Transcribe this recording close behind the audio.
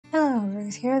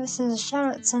Ruth here. This is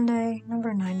Shoutout Sunday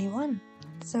number 91.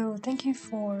 So thank you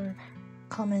for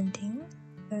commenting,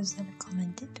 those that have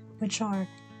commented, which are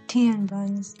TN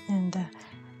Buns and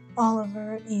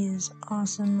Oliver is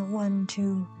awesome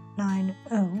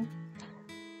 1290.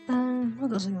 Well,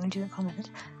 those are the only two that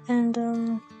commented. And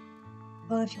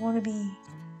well, if you want to be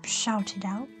shouted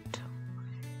out,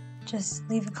 just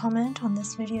leave a comment on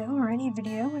this video or any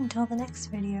video until the next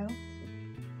video,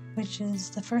 which is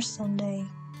the first Sunday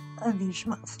of each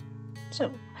month.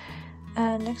 So,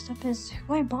 next up is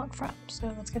who I bought from, so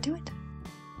let's get to it.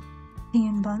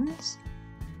 TN Buns.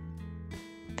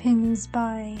 Pins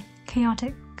by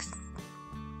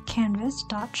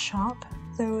chaotixcanvas.shop,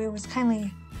 though it was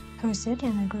kindly hosted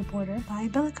in a group order by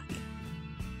Billacookie.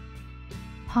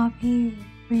 Hoppy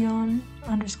Rion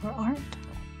 _art.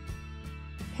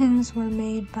 Pins were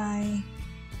made by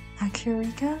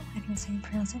Fabrica, I can say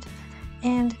pronounce it,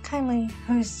 and kindly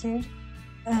hosted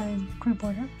a group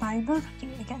order by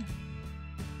Billacookie again.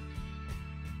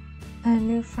 A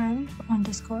new friend on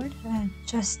Discord,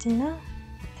 Justina,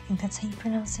 I think that's how you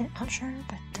pronounce it, not sure,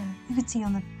 but you can see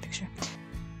on the picture.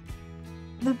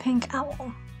 The Pink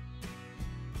Owl.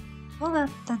 Well,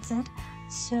 that's it.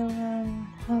 So,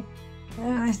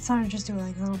 I thought I'd just do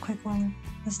like a little quick one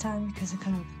this time because I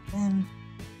kind of am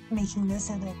making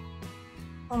this at like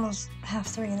almost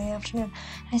 2:30 in the afternoon,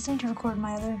 and I still need to record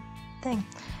my other thing.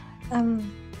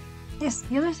 Yes,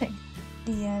 the other thing,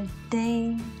 the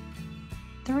day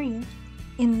 3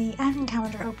 in the advent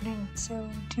calendar opening, so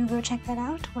do go check that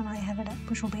out when I have it up,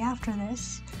 which will be after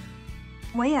this,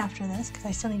 way after this, because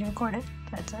I still need to record it,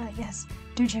 but yes,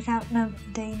 do check out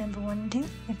day number 1 and 2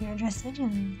 if you're interested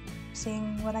in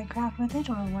seeing what I craft with it,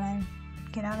 or what I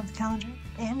get out of the calendar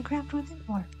and craft with it,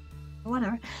 or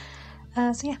whatever.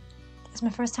 So yeah, it's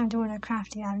my first time doing a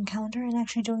crafty advent calendar and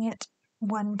actually doing it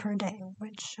one per day,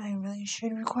 which I really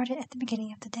should record it at the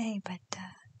beginning of the day, but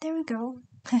there we go.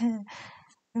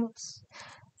 Oops.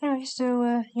 Anyway,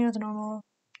 so you know the normal.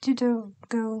 Do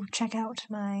go check out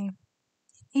my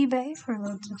eBay for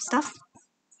loads of stuff.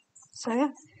 So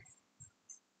yeah.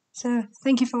 So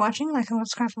thank you for watching. Like and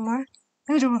subscribe for more.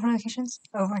 Eligible notifications.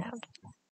 Over and out.